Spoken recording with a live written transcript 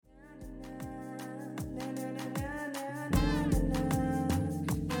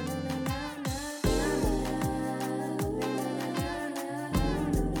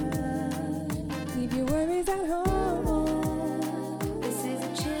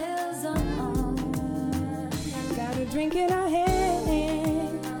drink in our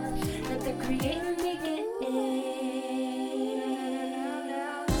hand. Let the creator begin.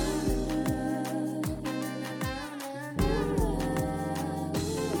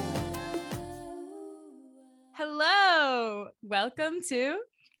 Hello, welcome to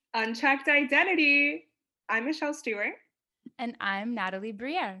Unchecked Identity. I'm Michelle Stewart. And I'm Natalie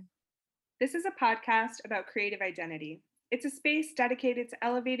Briere. This is a podcast about creative identity. It's a space dedicated to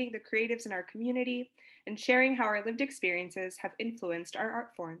elevating the creatives in our community and sharing how our lived experiences have influenced our art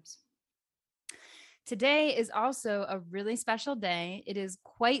forms. Today is also a really special day. It is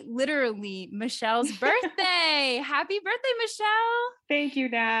quite literally Michelle's birthday. Happy birthday, Michelle. Thank you,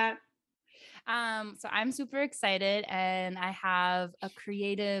 Nat. So I'm super excited and I have a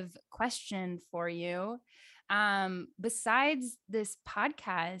creative question for you. Besides this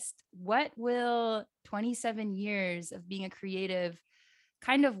podcast, what will 27 years of being a creative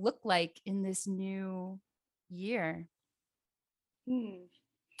kind of look like in this new year?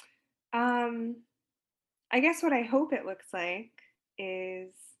 I guess what I hope it looks like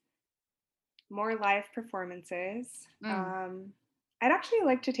is more live performances. I'd actually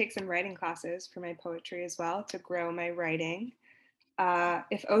like to take some writing classes for my poetry as well to grow my writing.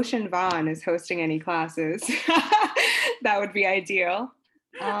 If Ocean Vaughn is hosting any classes, that would be ideal.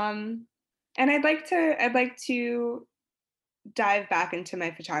 And I'd like to dive back into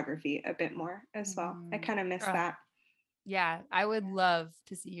my photography a bit more as well. I kind of miss that. Yeah, I would love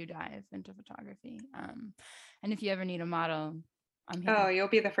to see you dive into photography. And if you ever need a model, I'm here. Oh, you'll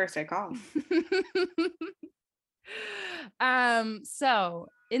be the first I call. So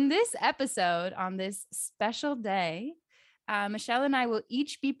in this episode, on this special day, Michelle and I will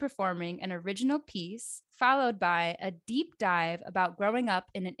each be performing an original piece, followed by a deep dive about growing up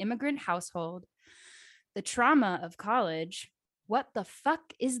in an immigrant household, the trauma of college, what the fuck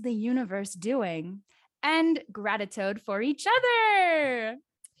is the universe doing, and gratitude for each other.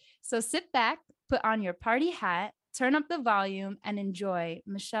 So sit back, put on your party hat, turn up the volume, and enjoy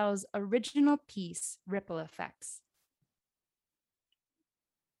Michelle's original piece, Ripple Effects.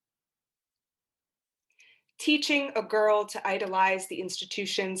 Teaching a girl to idolize the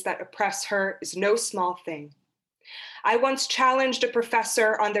institutions that oppress her is no small thing. I once challenged a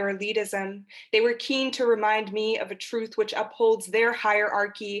professor on their elitism. They were keen to remind me of a truth which upholds their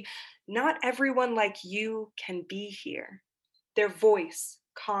hierarchy. Not everyone like you can be here. Their voice,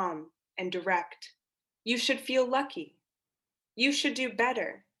 calm and direct. You should feel lucky. You should do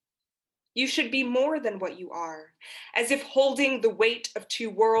better. You should be more than what you are, as if holding the weight of two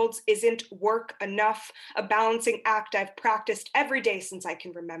worlds isn't work enough, a balancing act I've practiced every day since I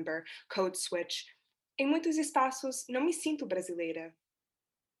can remember. Code switch. Em muitos espaços, não me sinto brasileira.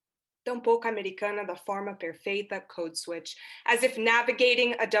 Tampouco americana da forma perfeita, code switch. As if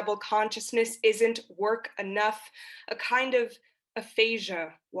navigating a double consciousness isn't work enough, a kind of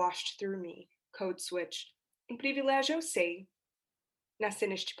aphasia washed through me, code switch. Em privilégio eu sei. Nasci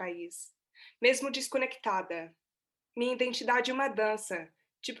neste país. Mesmo desconectada. Minha identidade é uma dança,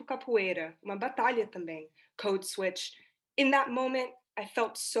 tipo capoeira, uma batalha também, code switch. In that moment, I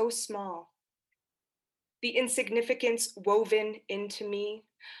felt so small. The insignificance woven into me.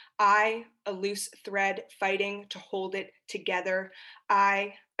 I, a loose thread fighting to hold it together.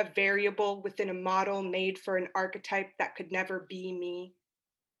 I, a variable within a model made for an archetype that could never be me.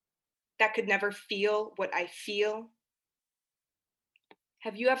 That could never feel what I feel.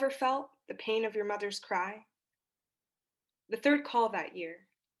 Have you ever felt the pain of your mother's cry? The third call that year.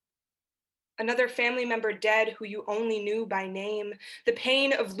 Another family member dead who you only knew by name. The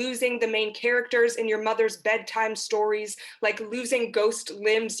pain of losing the main characters in your mother's bedtime stories, like losing ghost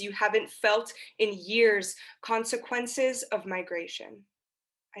limbs you haven't felt in years. Consequences of migration,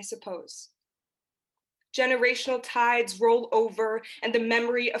 I suppose. Generational tides roll over and the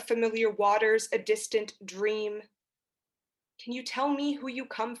memory of familiar waters a distant dream. Can you tell me who you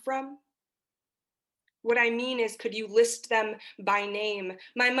come from? What I mean is, could you list them by name?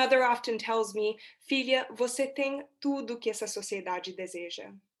 My mother often tells me, filha, você tem tudo que essa sociedade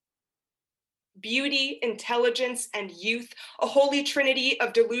deseja. Beauty, intelligence, and youth, a holy trinity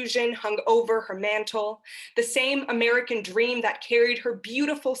of delusion hung over her mantle. The same American dream that carried her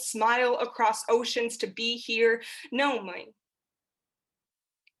beautiful smile across oceans to be here. No, mãe.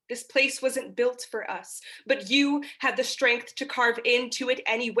 This place wasn't built for us, but you had the strength to carve into it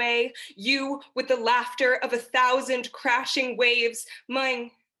anyway. You, with the laughter of 1,000 crashing waves.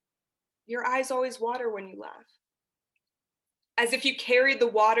 Mãe, your eyes always water when you laugh. As if you carried the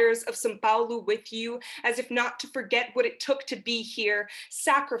waters of São Paulo with you, as if not to forget what it took to be here.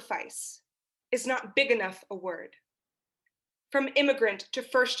 Sacrifice is not big enough a word. From immigrant to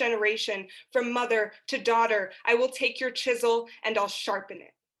first generation, from mother to daughter, I will take your chisel and I'll sharpen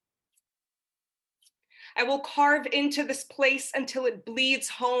it. I will carve into this place until it bleeds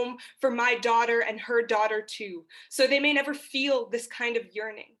home for my daughter and her daughter too, so they may never feel this kind of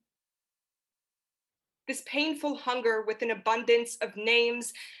yearning. This painful hunger with an abundance of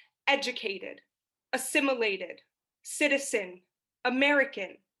names: educated, assimilated, citizen,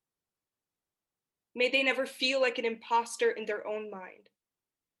 American. May they never feel like an imposter in their own mind.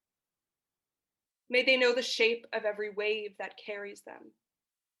 May they know the shape of every wave that carries them.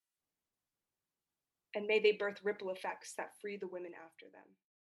 And may they birth ripple effects that free the women after them.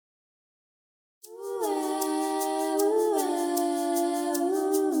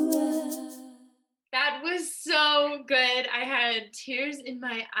 That was so good. I had tears in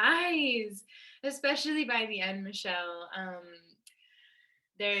my eyes, especially by the end, Michelle.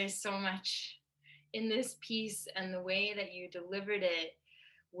 There is so much in this piece, and the way that you delivered it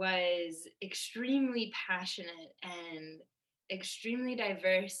was extremely passionate and extremely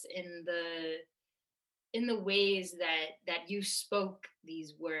diverse in the ways that you spoke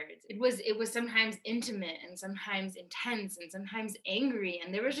these words. It was sometimes intimate and sometimes intense and sometimes angry,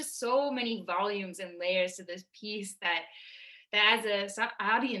 and there was just so many volumes and layers to this piece that as a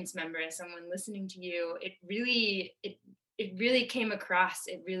audience member, as someone listening to you, it really came across.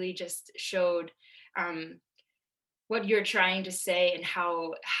 It really just showed what you're trying to say and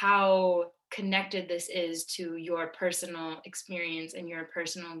how connected this is to your personal experience and your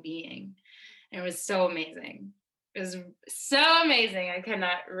personal being. And it was so amazing. It was so amazing. I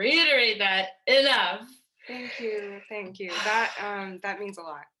cannot reiterate that enough. Thank you. That means a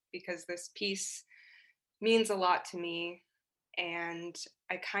lot, because this piece means a lot to me, and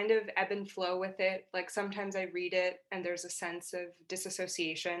I kind of ebb and flow with it. Like sometimes I read it and there's a sense of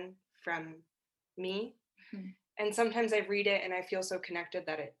disassociation from me. Mm-hmm. And sometimes I read it and I feel so connected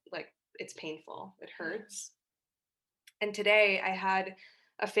that it's painful. It hurts. And today I had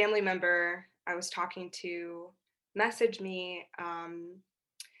a family member I was talking to message me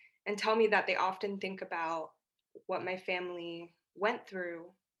and tell me that they often think about what my family went through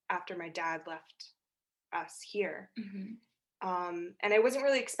after my dad left us here. Mm-hmm. And I wasn't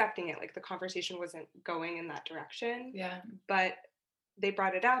really expecting it. Like the conversation wasn't going in that direction. Yeah. But they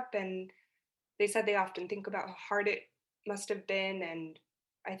brought it up and they said they often think about how hard it must have been. And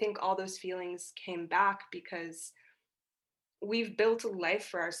I think all those feelings came back because we've built a life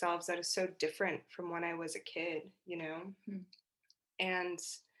for ourselves that is so different from when I was a kid, you know? Mm-hmm. And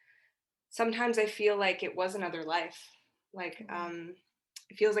sometimes I feel like it was another life. Like,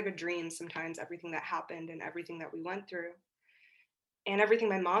 it feels like a dream sometimes, everything that happened and everything that we went through and everything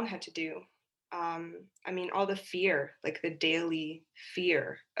my mom had to do. I mean, all the fear, like the daily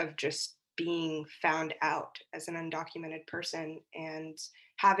fear of just being found out as an undocumented person and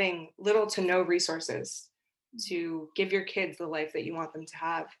having little to no resources to give your kids the life that you want them to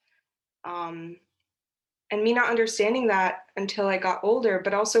have. And me not understanding that until I got older,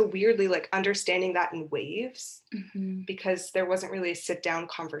 but also weirdly like understanding that in waves, Mm-hmm. because there wasn't really a sit down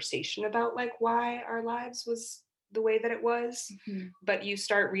conversation about like why our lives was the way that it was. Mm-hmm. But you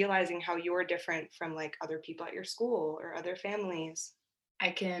start realizing how you're different from like other people at your school or other families. I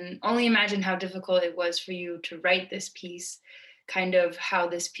can only imagine how difficult it was for you to write this piece, kind of how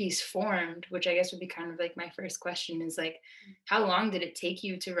this piece formed, which I guess would be kind of like my first question is like, how long did it take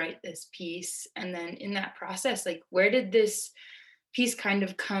you to write this piece? And then in that process, like, where did this piece kind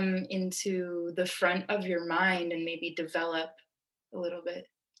of come into the front of your mind and maybe develop a little bit?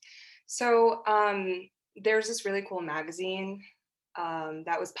 So there's this really cool magazine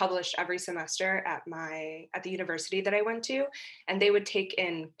that was published every semester at the university that I went to, and they would take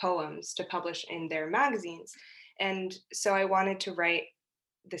in poems to publish in their magazines. And so I wanted to write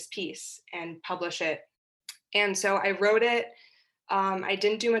this piece and publish it. And so I wrote it. I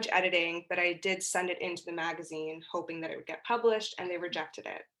didn't do much editing, but I did send it into the magazine hoping that it would get published, and they rejected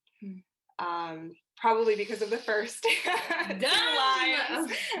it. Probably because of the first two lines.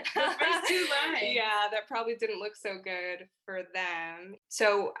 The first two lines. Yeah, that probably didn't look so good for them.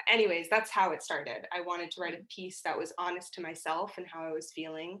 So anyways, that's how it started. I wanted to write a piece that was honest to myself and how I was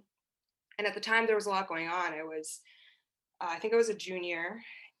feeling. And at the time there was a lot going on. I think I was a junior,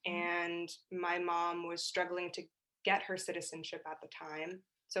 and my mom was struggling to get her citizenship at the time.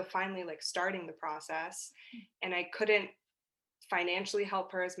 So finally like starting the process, and I couldn't financially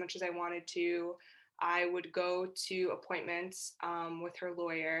help her as much as I wanted to. I would go to appointments with her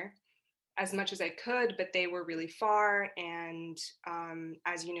lawyer as much as I could, but they were really far. And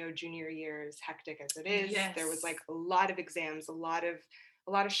as you know, junior year is hectic as it is. Yes. There was like a lot of exams, a lot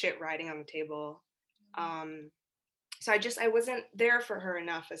of shit riding on the table. So I wasn't there for her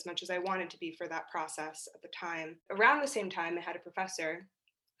enough as much as I wanted to be for that process at the time. Around the same time, I had a professor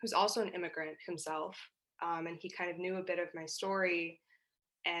who's also an immigrant himself, and he kind of knew a bit of my story.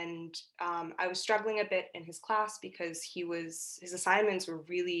 And I was struggling a bit in his class because his assignments were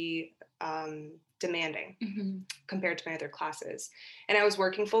really demanding compared to my other classes. And I was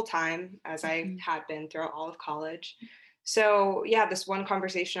working full time, as I had been throughout all of college. So yeah, this one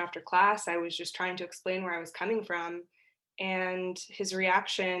conversation after class, I was just trying to explain where I was coming from, and his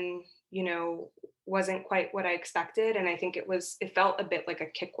reaction, wasn't quite what I expected. And I think it felt a bit like a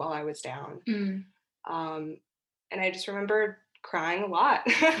kick while I was down. Um, and I just remember crying a lot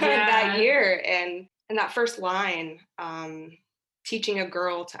that year. And that first line, teaching a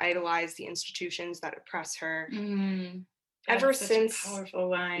girl to idolize the institutions that oppress her. Ever since, a powerful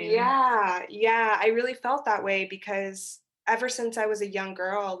line. Yeah, I really felt that way because ever since I was a young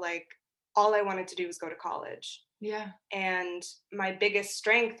girl, like all I wanted to do was go to college. Yeah. And my biggest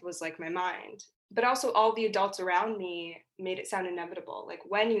strength was like my mind. But also all the adults around me made it sound inevitable, like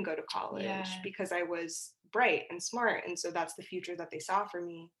when you go to college, because I was bright and smart. And so that's the future that they saw for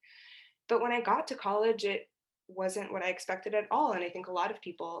me. But when I got to college, it wasn't what I expected at all. And I think a lot of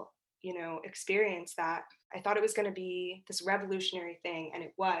people, experience that. I thought it was going to be this revolutionary thing, and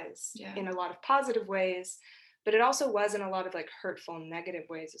it was in a lot of positive ways, but it also was in a lot of like hurtful, negative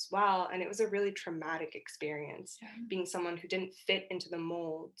ways as well. And it was a really traumatic experience being someone who didn't fit into the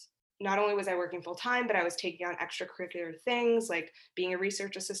mold. Not only was I working full time, but I was taking on extracurricular things like being a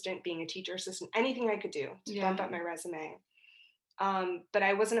research assistant, being a teacher assistant, anything I could do to bump up my resume. But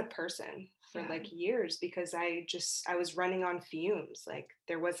I wasn't a person for like years because I was running on fumes. Like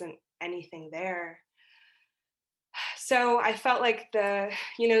there wasn't anything there. So I felt like the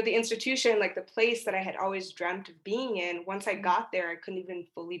institution, like the place that I had always dreamt of being in, once I got there, I couldn't even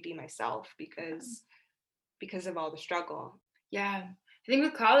fully be myself because of all the struggle. Yeah. I think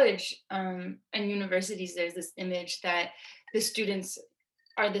with college and universities, there's this image that the students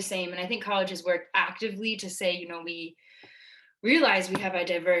are the same. And I think colleges work actively to say, we realize we have a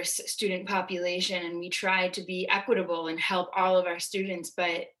diverse student population and we try to be equitable and help all of our students.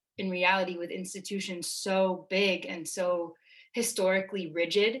 But in reality, with institutions so big and so historically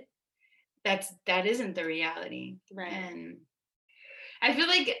rigid, that isn't the reality. Right. And I feel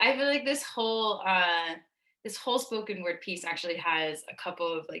like this whole spoken word piece actually has a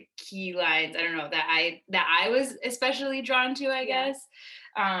couple of like key lines, I don't know, that I was especially drawn to, I guess.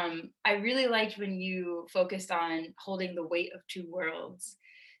 I really liked when you focused on holding the weight of two worlds,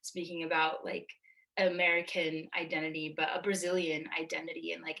 speaking about like American identity, but a Brazilian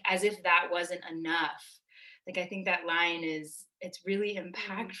identity. And like, as if that wasn't enough. Like, I think that line it's really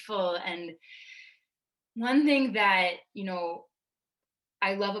impactful. And one thing that,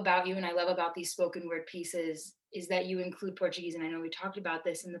 I love about you and I love about these spoken word pieces is that you include Portuguese. And I know we talked about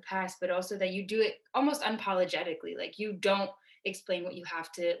this in the past, but also that you do it almost unapologetically. Like you don't explain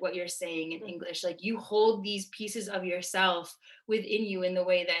what you're saying in English. Like you hold these pieces of yourself within you in the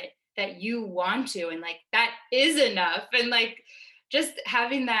way that you want to. And like, that is enough. And like, just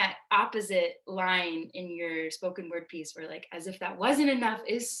having that opposite line in your spoken word piece where like, as if that wasn't enough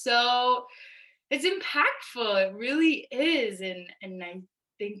is it's impactful. It really is. And I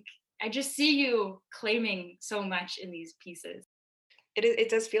think I just see you claiming so much in these pieces. It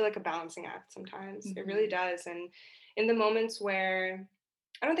does feel like a balancing act sometimes. It really does. And in the moments where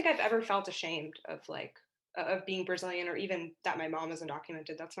I don't think I've ever felt ashamed of being Brazilian, or even that my mom is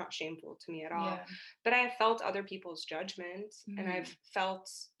undocumented. That's not shameful to me at all. But I have felt other people's judgment, and I've felt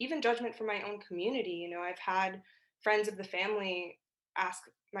even judgment from my own community. I've had friends of the family ask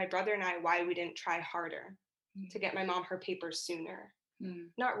my brother and I why we didn't try harder to get my mom her papers sooner,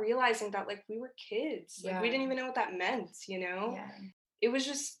 not realizing that like we were kids, like we didn't even know what that meant. It was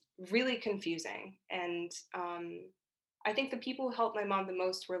just really confusing. And I think the people who helped my mom the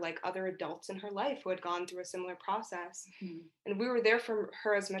most were like other adults in her life who had gone through a similar process. And we were there for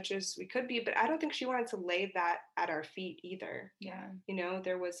her as much as we could be, but I don't think she wanted to lay that at our feet either.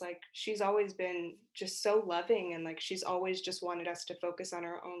 There was like, she's always been just so loving, and like she's always just wanted us to focus on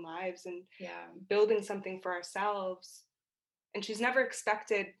our own lives and building something for ourselves. And she's never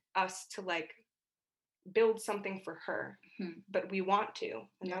expected us to like build something for her, but we want to,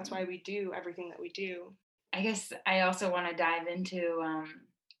 and that's why we do everything that we do. I guess I also want to dive into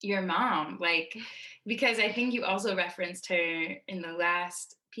your mom, like, because I think you also referenced her in the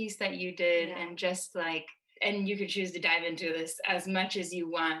last piece that you did, and just like, and you could choose to dive into this as much as you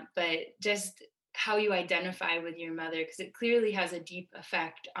want, but just how you identify with your mother, because it clearly has a deep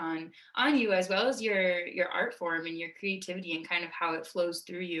effect on you, as well as your art form and your creativity and kind of how it flows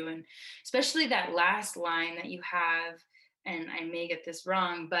through you. And especially that last line that you have, and I may get this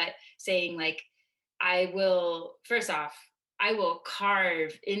wrong, but saying like, I will, first off, I will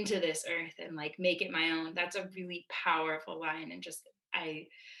carve into this earth and like make it my own. That's a really powerful line. And just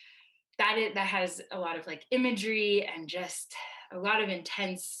that has a lot of like imagery and just a lot of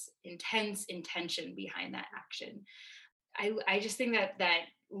intense intention behind that action. I just think that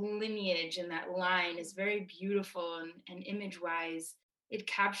lineage and that line is very beautiful, and image wise, it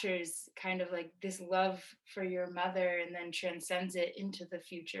captures kind of like this love for your mother and then transcends it into the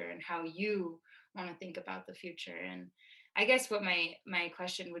future and how you want to think about the future. And I guess what my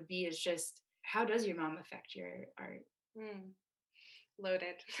question would be is just, how does your mom affect your art?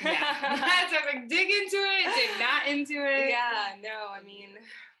 Loaded. Yeah. So like, dig into it, dig not into it. Yeah, no, I mean,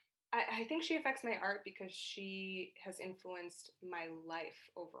 I think she affects my art because she has influenced my life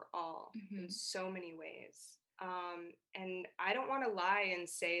overall in so many ways. And I don't want to lie and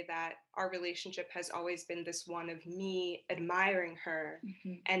say that our relationship has always been this one of me admiring her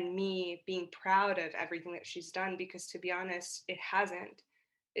and me being proud of everything that she's done, because to be honest, it hasn't.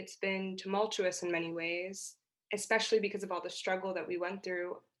 It's been tumultuous in many ways, especially because of all the struggle that we went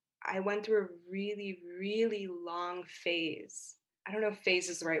through. I went through a really, really long phase. I don't know if phase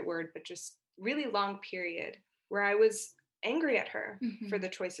is the right word, but just really long period where I was angry at her for the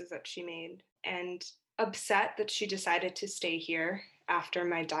choices that she made, and upset that she decided to stay here after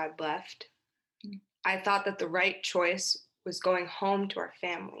my dad left. I thought that the right choice was going home to our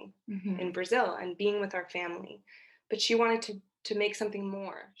family in Brazil and being with our family. But she wanted to make something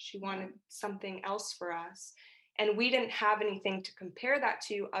more. She wanted something else for us. And we didn't have anything to compare that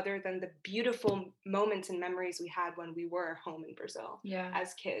to other than the beautiful moments and memories we had when we were home in Brazil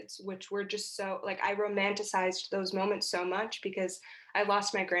as kids, which were just so, like, I romanticized those moments so much because I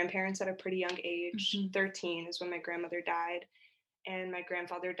lost my grandparents at a pretty young age. 13 is when my grandmother died, and my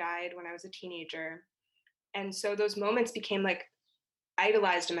grandfather died when I was a teenager. And so those moments became like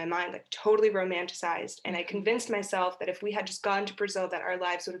idolized in my mind, like totally romanticized. And I convinced myself that if we had just gone to Brazil, that our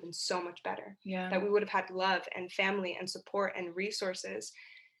lives would have been so much better, that we would have had love and family and support and resources.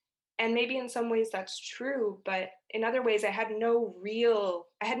 And maybe in some ways that's true, but in other ways I had no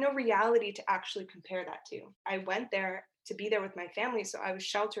reality to actually compare that to. I went there to be there with my family, so I was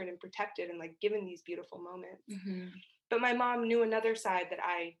sheltered and protected and like given these beautiful moments. But my mom knew another side that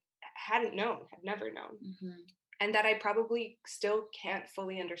I had never known. And that I probably still can't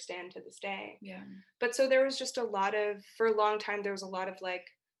fully understand to this day. But so there was just for a long time, there was a lot of like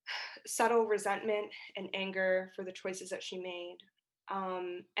subtle resentment and anger for the choices that she made.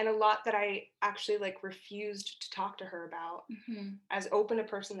 And a lot that I actually like refused to talk to her about. As open a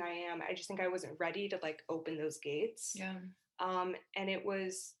person I am, I just think I wasn't ready to like open those gates. And it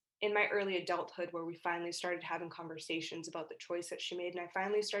was in my early adulthood where we finally started having conversations about the choice that she made. And I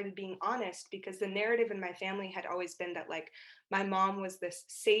finally started being honest, because the narrative in my family had always been that like my mom was this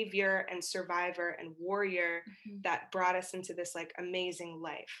savior and survivor and warrior that brought us into this like amazing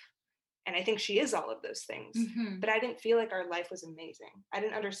life. And I think she is all of those things, but I didn't feel like our life was amazing. I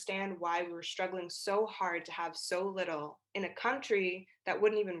didn't understand why we were struggling so hard to have so little in a country that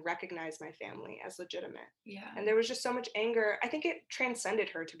wouldn't even recognize my family as legitimate. And there was just so much anger. I think it transcended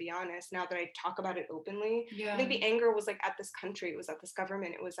her, to be honest, now that I talk about it openly. I think the anger was like at this country, it was at this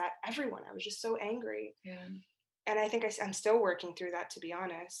government, it was at everyone. I was just so angry. And I think I'm still working through that, to be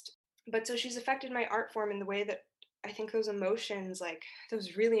honest. But so she's affected my art form in the way that I think those emotions, like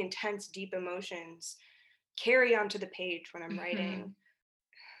those really intense, deep emotions, carry onto the page when I'm writing.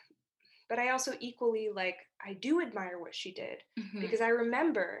 But I also equally, like, I do admire what she did, because I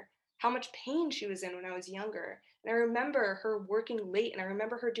remember how much pain she was in when I was younger. And I remember her working late, and I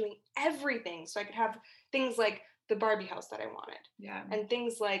remember her doing everything so I could have things like the Barbie house that I wanted. And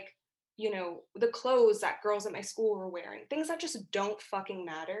things like, you know, the clothes that girls at my school were wearing, things that just don't fucking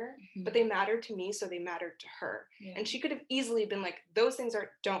matter, but they mattered to me, so they mattered to her. And she could have easily been like, those things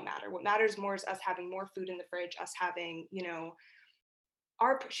don't matter. What matters more is us having more food in the fridge, us having, you know,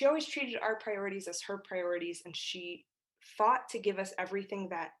 she always treated our priorities as her priorities, and she fought to give us everything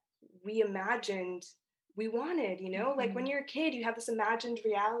that we imagined we wanted, you know, like when you're a kid, you have this imagined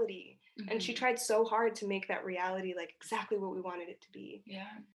reality, and she tried so hard to make that reality like exactly what we wanted it to be.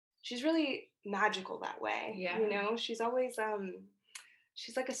 She's really magical that way. You know, she's always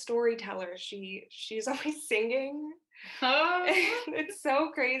she's like a storyteller. She's always singing. It's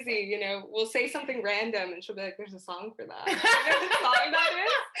so crazy, you know. We'll say something random and she'll be like, there's a song for that. You know the song that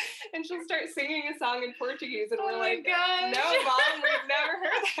is? And she'll start singing a song in Portuguese, and we're like, no, Mom, we've never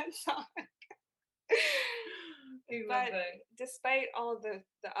heard that song. But despite all the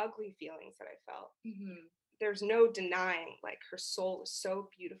ugly feelings that I felt, Mm-hmm. there's no denying, like, her soul is so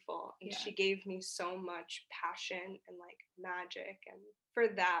beautiful, and Yeah. she gave me so much passion and like magic, and for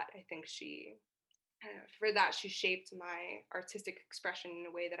that I think she shaped my artistic expression in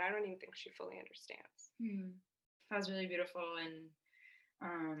a way that I don't even think she fully understands. That was really beautiful. And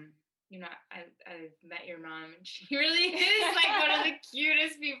I've met your mom, and she really is like one of the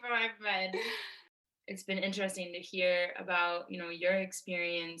cutest people I've met. It's been interesting to hear about, your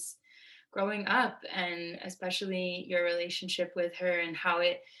experience growing up, and especially your relationship with her, and how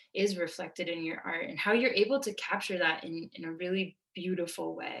it is reflected in your art, and how you're able to capture that in a really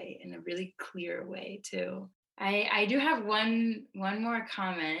beautiful way, in a really clear way too. I do have one more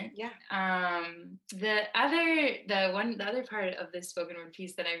comment. Yeah. The other part of this spoken word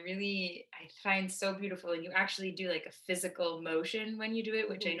piece that I find so beautiful, and you actually do like a physical motion when you do it,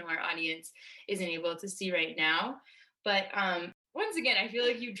 which I know our audience isn't able to see right now. But once again, I feel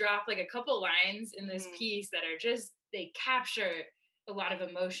like you drop like a couple lines in this piece that are just, they capture a lot of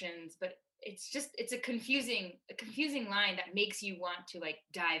emotions, but it's a confusing line that makes you want to like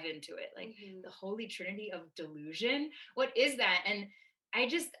dive into it, like the holy trinity of delusion. What is that? And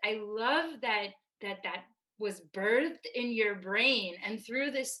I love that was birthed in your brain and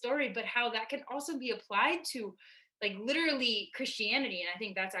through this story, but how that can also be applied to like literally Christianity. And I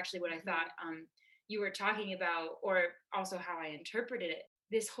think that's actually what I thought you were talking about, or also how I interpreted it,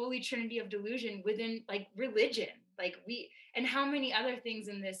 this holy trinity of delusion within like religion, like and how many other things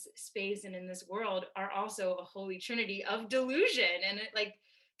in this space and in this world are also a holy trinity of delusion. And it like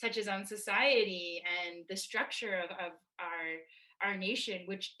touches on society and the structure of our nation,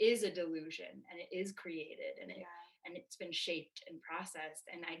 which is a delusion, and it is created, and it's been shaped and processed.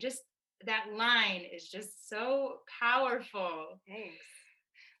 And that line is just so powerful. Thanks.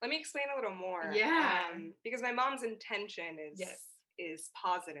 Let me explain a little more. Yeah. Because my mom's intention is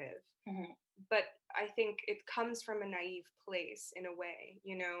positive. Mm-hmm. But I think it comes from a naive place in a way,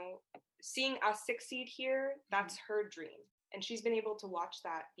 seeing us succeed here, that's her dream. And she's been able to watch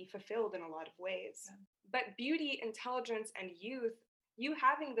that be fulfilled in a lot of ways. Yeah. But beauty, intelligence, and youth, you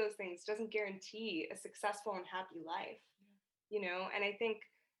having those things doesn't guarantee a successful and happy life, And I think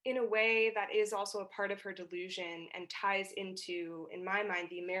in a way that is also a part of her delusion and ties into, in my mind,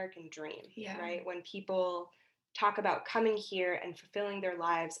 the American dream, right? When people talk about coming here and fulfilling their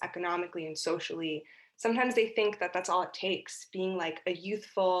lives economically and socially, sometimes they think that that's all it takes, being like a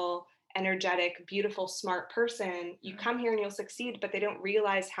youthful, energetic, beautiful, smart person. You come here and you'll succeed, but they don't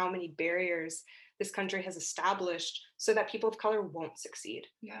realize how many barriers this country has established so that people of color won't succeed.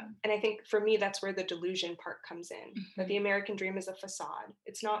 Yeah. And I think for me, that's where the delusion part comes in, that the American dream is a facade.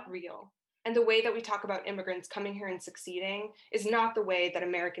 It's not real. And the way that we talk about immigrants coming here and succeeding is not the way that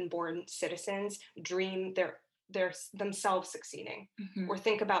American-born citizens dream their themselves succeeding or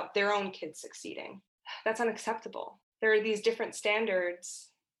think about their own kids succeeding. That's unacceptable. There are these different standards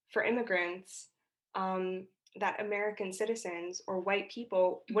for immigrants that American citizens or white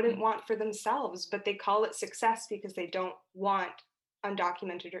people wouldn't want for themselves, but they call it success because they don't want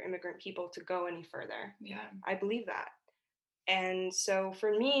undocumented or immigrant people to go any further. Yeah, I believe that. And so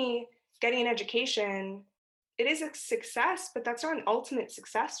for me, getting an education, it is a success, but that's not an ultimate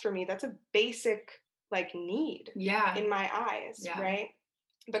success for me. That's a basic need in my eyes, right?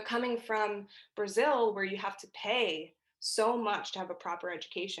 But coming from Brazil, where you have to pay so much to have a proper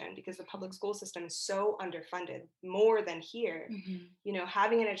education because the public school system is so underfunded, more than here,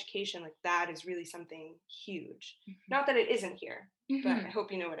 having an education like that is really something huge. Not that it isn't here, but I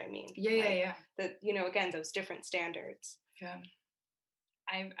hope you know what I mean. Yeah. That, again, those different standards. Yeah.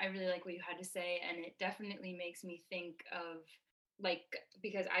 I really like what you had to say, and it definitely makes me think of, like,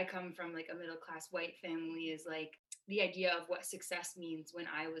 because I come from like a middle class white family, is like the idea of what success means when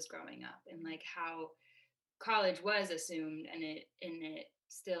I was growing up, and like how college was assumed, and it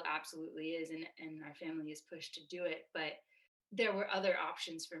still absolutely is, and our family is pushed to do it. But there were other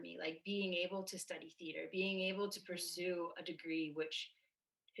options for me, like being able to study theater, being able to pursue a degree which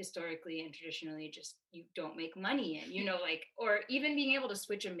historically and traditionally just you don't make money in, or even being able to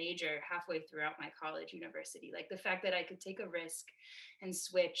switch a major halfway throughout my college university. Like the fact that I could take a risk and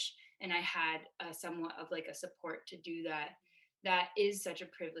switch, and I had somewhat of like a support to do that is such a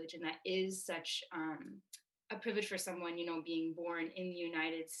privilege, and that is such a privilege for someone, being born in the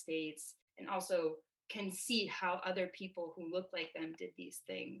United States, and also can see how other people who look like them did these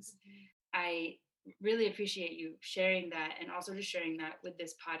things. I really appreciate you sharing that, and also just sharing that with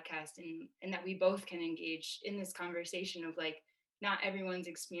this podcast, and that we both can engage in this conversation of like not everyone's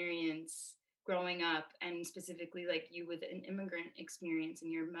experience growing up, and specifically like you with an immigrant experience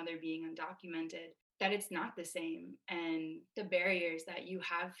and your mother being undocumented, that it's not the same. And the barriers that you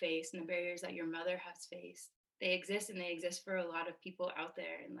have faced and the barriers that your mother has faced, they exist, and they exist for a lot of people out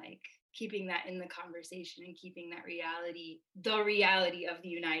there. And like keeping that in the conversation and keeping that reality, the reality of the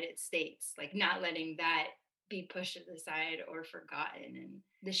United States, like not letting that be pushed to the side or forgotten. And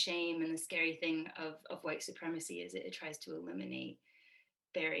the shame and the scary thing of white supremacy is it tries to eliminate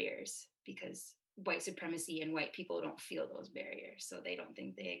barriers, because white supremacy and white people don't feel those barriers, so they don't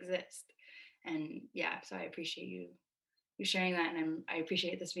think they exist. And yeah, so I appreciate you sharing that, and I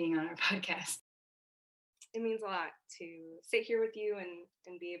appreciate this being on our podcast. It means a lot to sit here with you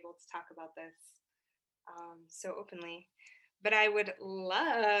and be able to talk about this so openly. But I would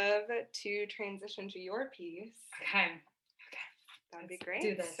love to transition to your piece. Okay. That'd be great.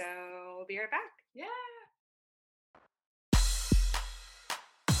 Do this. So we'll be right back. Yeah.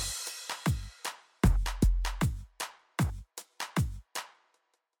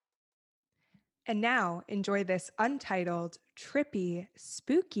 And now enjoy this untitled, trippy,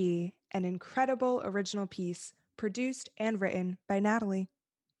 spooky, and incredible original piece produced and written by Natalie.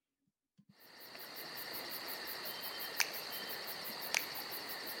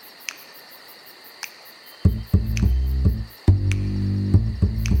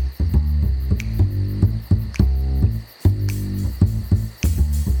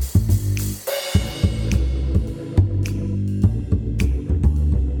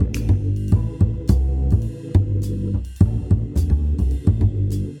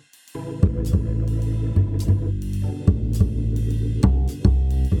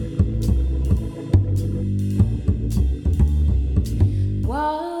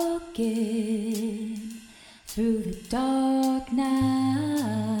 Walking through the dark night,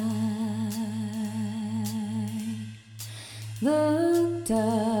 looked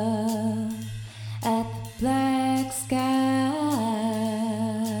up at the black sky.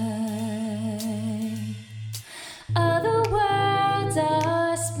 Other worlds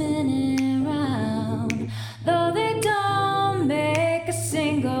are spinning round, though they don't make a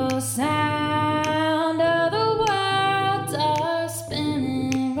single sound. Other worlds are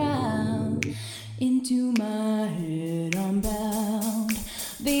spinning round, into my head I'm bound,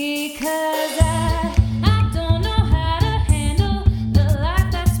 because I don't know how to handle the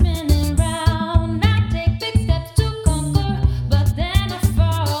life that's spinning round. I take big steps to conquer, but then I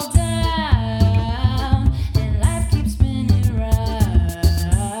fall down, and life keeps spinning round.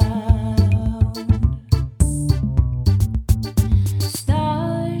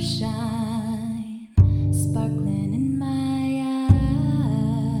 Stars shine, sparkling in my eyes.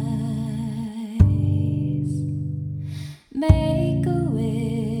 Make a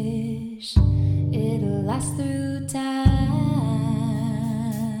wish, it'll last through time.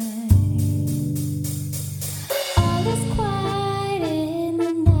 All is quiet in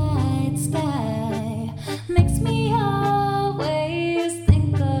the night sky, makes me always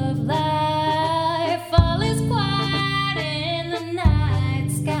think of life. All is quiet in the night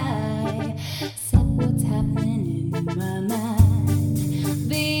sky, except what's happening in my mind,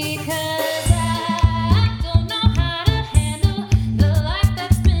 because I don't know how to handle the life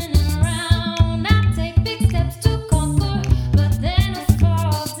that's spinning around. I take big steps to conquer, but then I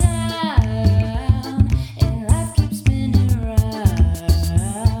fall down, and life keeps spinning around.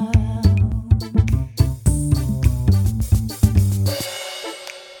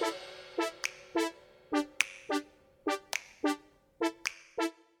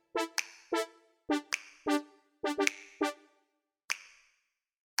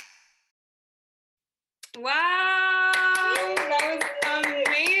 Wow, that was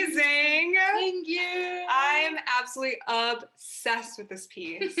amazing. Thank you. I'm absolutely obsessed with this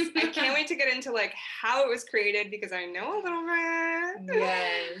piece. I can't wait to get into like how it was created, because I know a little bit.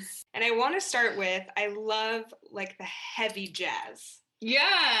 Yes. And I want to start with, I love like the heavy jazz.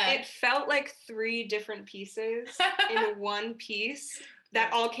 Yeah. It felt like 3 different pieces in one piece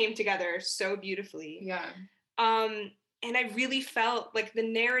that all came together so beautifully. Yeah. And I really felt like the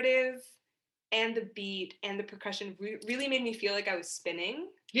narrative and the beat and the percussion really made me feel like I was spinning.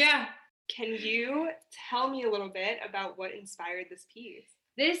 Yeah. Can you tell me a little bit about what inspired this piece?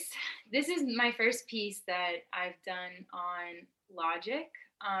 This is my first piece that I've done on Logic.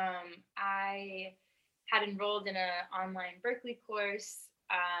 I had enrolled in an online Berklee course.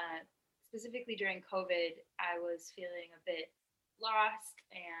 Specifically during COVID, I was feeling a bit lost,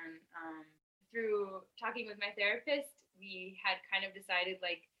 and through talking with my therapist, we had kind of decided,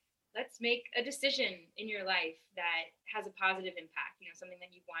 like, let's make a decision in your life that has a positive impact, something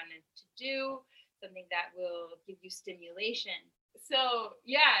that you wanted to do, something that will give you stimulation. So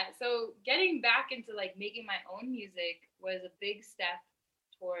getting back into like making my own music was a big step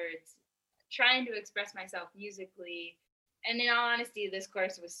towards trying to express myself musically. And in all honesty, this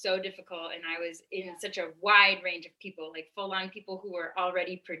course was so difficult, and I was in such a wide range of people, like full-on people who were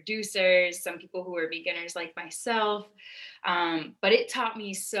already producers, some people who were beginners like myself. But it taught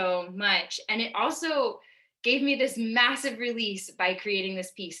me so much, and it also gave me this massive release by creating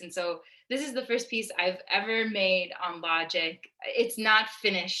this piece. And so this is the first piece I've ever made on Logic. It's not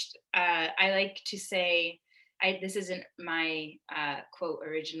finished. I like to say, this isn't my quote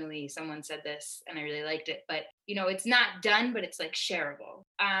originally. Someone said this and I really liked it, but it's not done, but it's like shareable.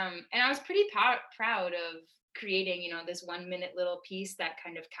 And I was pretty proud of creating, this 1 minute little piece that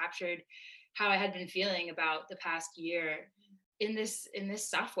kind of captured how I had been feeling about the past year in this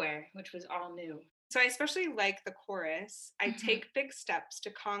software, which was all new. So I especially like the chorus. I take big steps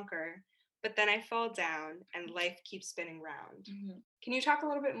to conquer, but then I fall down and life keeps spinning round. Can you talk a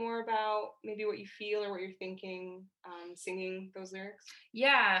little bit more about maybe what you feel or what you're thinking singing those lyrics?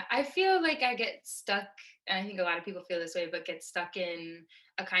 Yeah, I feel like I get stuck, and I think a lot of people feel this way, but get stuck in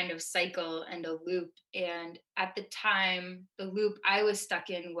a kind of cycle and a loop. And at the time, the loop I was stuck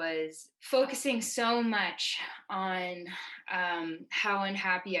in was focusing so much on how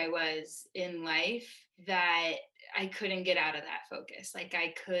unhappy I was in life that I couldn't get out of that focus. Like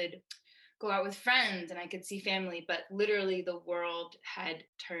I could go out with friends and I could see family, but literally the world had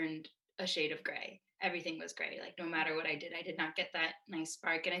turned a shade of gray. Everything was gray. Like no matter what I did not get that nice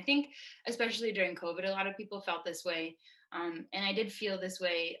spark. And I think especially during COVID, a lot of people felt this way. And I did feel this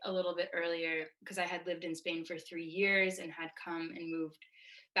way a little bit earlier because I had lived in Spain for 3 years and had come and moved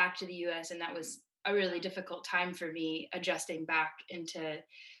back to the US. And that was a really difficult time for me adjusting back into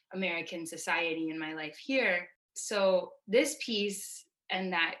American society in my life here. So this piece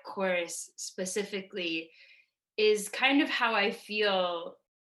and that chorus specifically is kind of how I feel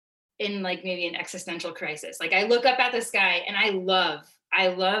in like maybe an existential crisis. Like I look up at the sky and I love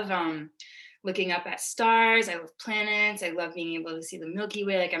looking up at stars. I love planets. I love being able to see the Milky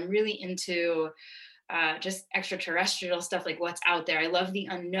Way. Like I'm really into just extraterrestrial stuff, like what's out there. I love the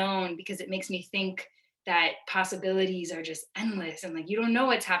unknown because it makes me think that possibilities are just endless and like you don't know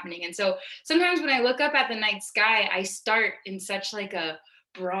what's happening. And so sometimes when I look up at the night sky, I start in such like a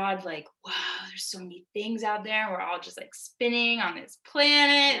broad, like, wow, there's so many things out there. We're all just like spinning on this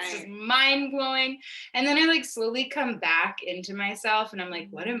planet. Right. It's just mind blowing. And then I like slowly come back into myself and I'm like,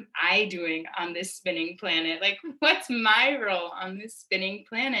 what am I doing on this spinning planet? Like, what's my role on this spinning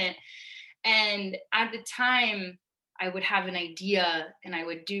planet? And at the time, I would have an idea and I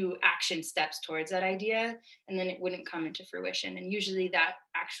would do action steps towards that idea, and then it wouldn't come into fruition. And usually that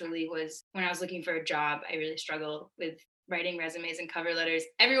actually was when I was looking for a job. I really struggle with writing resumes and cover letters.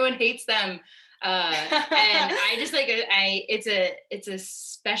 Everyone hates them. And I just like, it's a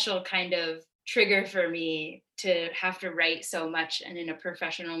special kind of trigger for me to have to write so much and in a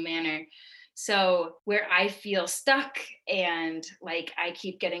professional manner. So where I feel stuck and like I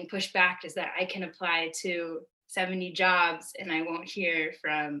keep getting pushed back is that I can apply to 70 jobs and I won't hear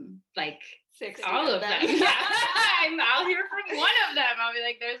from like 60 all of them. Yeah. I'll hear from one of them. I'll be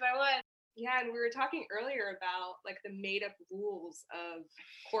like, there's my one. Yeah, and we were talking earlier about like the made up rules of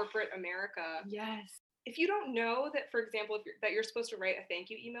corporate America. Yes. If you don't know that, for example, that you're supposed to write a thank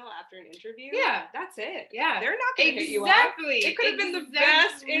you email after an interview, yeah, that's it. Yeah, they're not going to hit you up. Exactly. It could have been the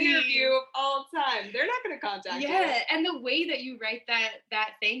best interview of all time. They're not going to contact you. Yeah, and the way that you write that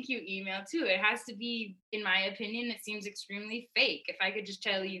thank you email too, it has to be, in my opinion, it seems extremely fake. If I could just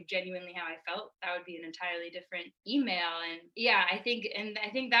tell you genuinely how I felt, that would be an entirely different email. And yeah, I think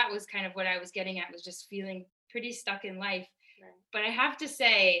that was kind of what I was getting at, was just feeling pretty stuck in life. Right. But I have to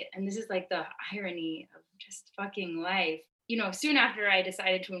say, and this is like the irony of just fucking life, soon after I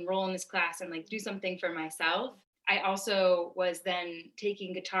decided to enroll in this class and like do something for myself, I also was then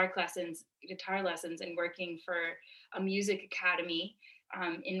taking guitar lessons and working for a music academy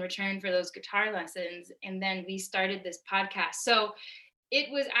in return for those guitar lessons. And then we started this podcast. So it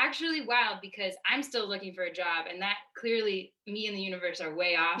was actually wild because I'm still looking for a job, and that clearly me and the universe are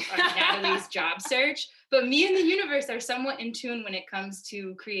way off on Natalie's job search, but me and the universe are somewhat in tune when it comes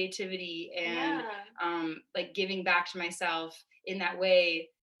to creativity and like giving back to myself in that way.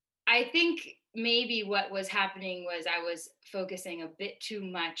 I think maybe what was happening was I was focusing a bit too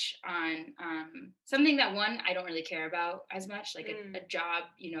much on something that, one, I don't really care about as much, like a job,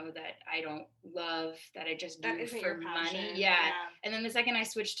 that I don't love, that I just do for money. Yeah. And then the second I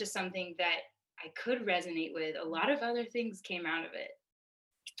switched to something that I could resonate with, a lot of other things came out of it.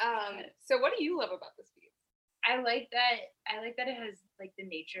 So what do you love about this piece? I like that it has like the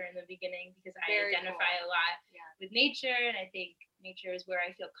nature in the beginning, because I identify a lot with nature, and I think nature is where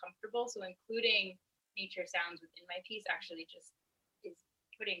I feel comfortable. So including nature sounds within my piece actually just is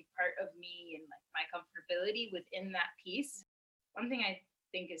putting part of me and like my comfortability within that piece. One thing I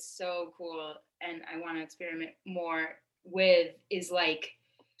think is so cool and I want to experiment more with is like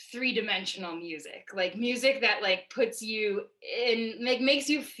three-dimensional music, like music that like puts you in, like makes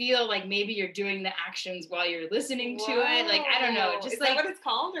you feel like maybe you're doing the actions while you're listening to it. Like I don't know, just is like that what it's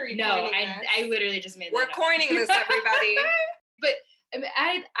called? Or are you no, coining I this? literally just made We're that up. coining this, everybody. But I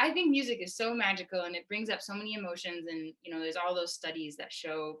mean, I think music is so magical and it brings up so many emotions, and you know there's all those studies that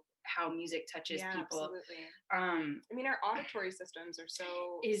show how music touches people. Absolutely. I mean, our auditory systems are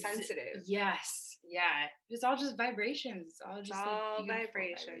so sensitive. Yes, yeah. It's all just vibrations. It's all just all like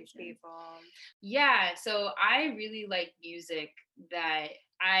vibrations, people. Yeah, so I really like music that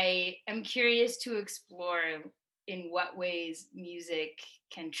I am curious to explore in what ways music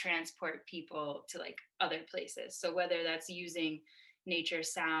can transport people to like other places. So whether that's using nature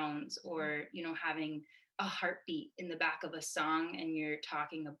sounds or, you know, having a heartbeat in the back of a song and you're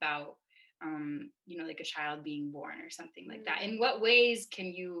talking about you know, like a child being born or something like that. In what ways can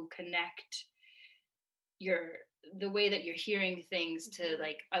you connect the way that you're hearing things to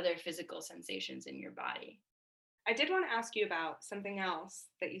like other physical sensations in your body? I did want to ask you about something else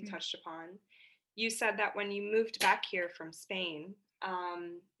that you touched upon. You said that when you moved back here from Spain,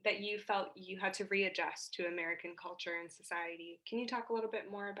 that you felt you had to readjust to American culture and society. Can you talk a little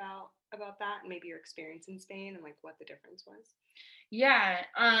bit more about that and maybe your experience in Spain and like what the difference was? Yeah,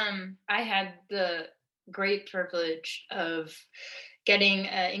 I had the great privilege of getting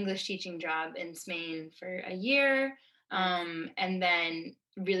an English teaching job in Spain for a year, and then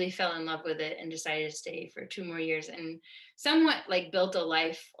really fell in love with it and decided to stay for 2 more years and somewhat like built a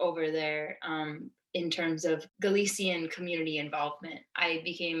life over there. In terms of Galician community involvement, I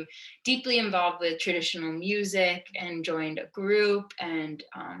became deeply involved with traditional music and joined a group and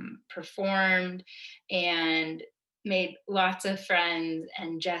performed and made lots of friends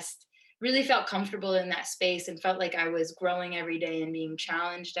and just really felt comfortable in that space and felt like I was growing every day and being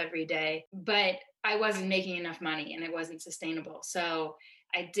challenged every day. But I wasn't making enough money and it wasn't sustainable. So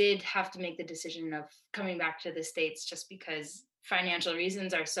I did have to make the decision of coming back to the States just because financial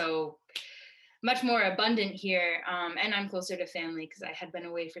reasons are so much more abundant here. And I'm closer to family because I had been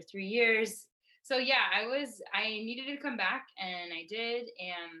away for 3 years. So yeah, I needed to come back and I did.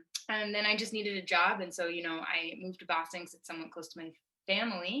 And then I just needed a job. And so, you know, I moved to Boston because it's somewhat close to my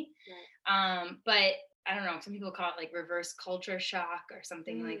family. Right. But I don't know, some people call it like reverse culture shock or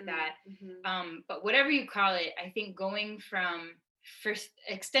something like that. But whatever you call it, I think going from for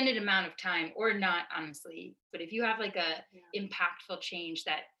extended amount of time or not, honestly, but if you have like a impactful change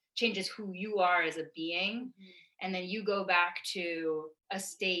that changes who you are as a being, and then you go back to a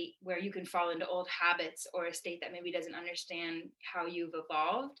state where you can fall into old habits or a state that maybe doesn't understand how you've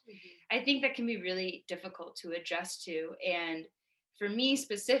evolved, I think that can be really difficult to adjust to. And for me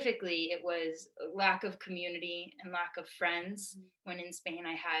specifically, it was a lack of community and lack of friends. When in Spain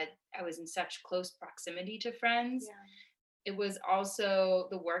I was in such close proximity to friends. It was also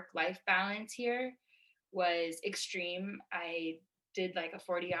the work-life balance here was extreme. I did like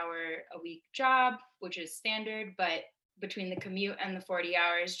a 40-hour a week job, which is standard, but between the commute and the 40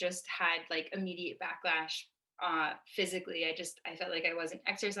 hours just had like immediate backlash. Physically, I felt like I wasn't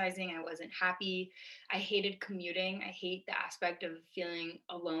exercising. I wasn't happy. I hated commuting. I hate the aspect of feeling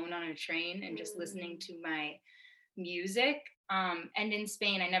alone on a train and just listening to my music. And in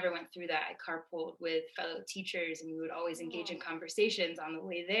Spain, I never went through that. I carpooled with fellow teachers and we would always engage in conversations on the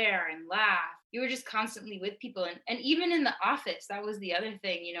way there and laugh. You were just constantly with people. And even in the office, that was the other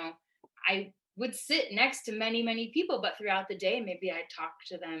thing, you know, I would sit next to many, many people, but throughout the day, maybe I'd talk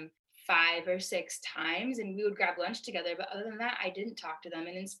to them 5 or 6 times and we would grab lunch together. But other than that, I didn't talk to them.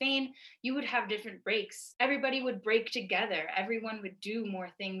 And in Spain, you would have different breaks. Everybody would break together. Everyone would do more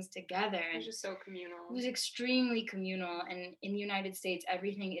things together. It was just so communal. It was extremely communal. And in the United States,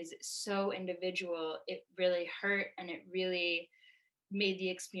 everything is so individual. It really hurt and it really made the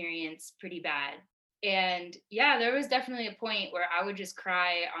experience pretty bad. And yeah, there was definitely a point where I would just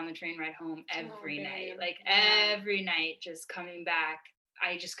cry on the train ride home every night, like every night, just coming back.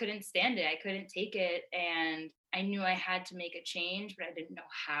 I just couldn't stand it. I couldn't take it. And I knew I had to make a change, but I didn't know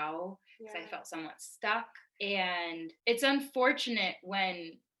how because I felt somewhat stuck. And it's unfortunate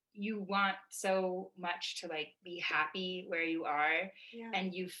when you want so much to like be happy where you are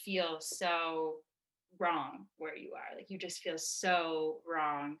and you feel so wrong where you are. Like you just feel so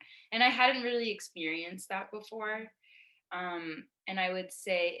wrong. And I hadn't really experienced that before. And I would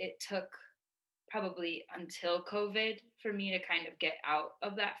say it took probably until COVID for me to kind of get out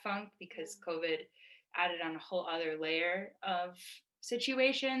of that funk because COVID added on a whole other layer of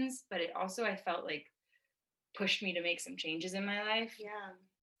situations. But it also, I felt like pushed me to make some changes in my life.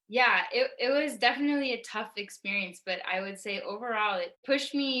 Yeah, it was definitely a tough experience, but I would say overall it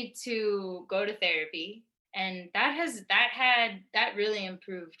pushed me to go to therapy, and that really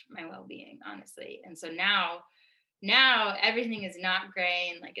improved my well-being, honestly. And so now everything is not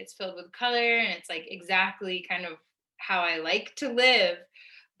gray, and like it's filled with color, and it's like exactly kind of how I like to live.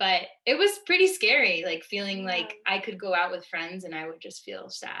 But it was pretty scary, like feeling like I could go out with friends and I would just feel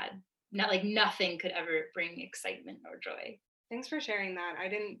sad. Not like nothing could ever bring excitement or joy. Thanks for sharing that. I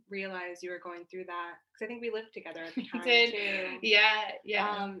didn't realize you were going through that because I think we lived together at the time Did too.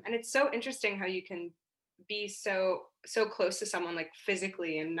 yeah. And it's so interesting how you can be so close to someone like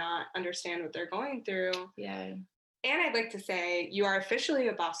physically and not understand what they're going through. Yeah. And I'd like to say you are officially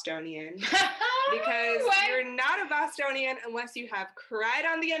a Bostonian because What? you're not a Bostonian unless you have cried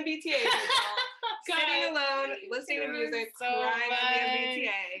on the MBTA, sitting alone, listening to music, so crying on the fun.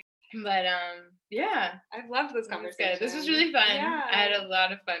 MBTA. But yeah, I've loved this it was conversation. good. This was really fun. Yeah. I had a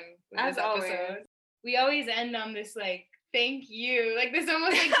lot of fun with As this episode. always. We always end on this like thank you, like this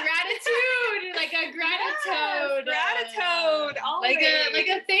almost like gratitude, like a gratitude, Gratitude, always. like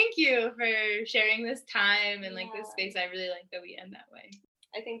a thank you for sharing this time and like this Yeah. space. I really like that we end that way.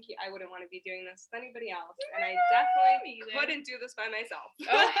 I think I wouldn't want to be doing this with anybody else, No, and I me definitely either. couldn't do this by myself.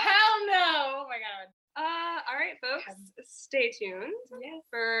 Oh hell no! Oh my god. All right, folks, stay tuned Yes.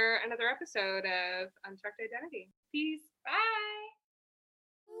 for another episode of Unchecked Identity. Peace. Bye.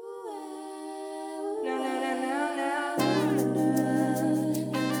 No, no, no, no, no.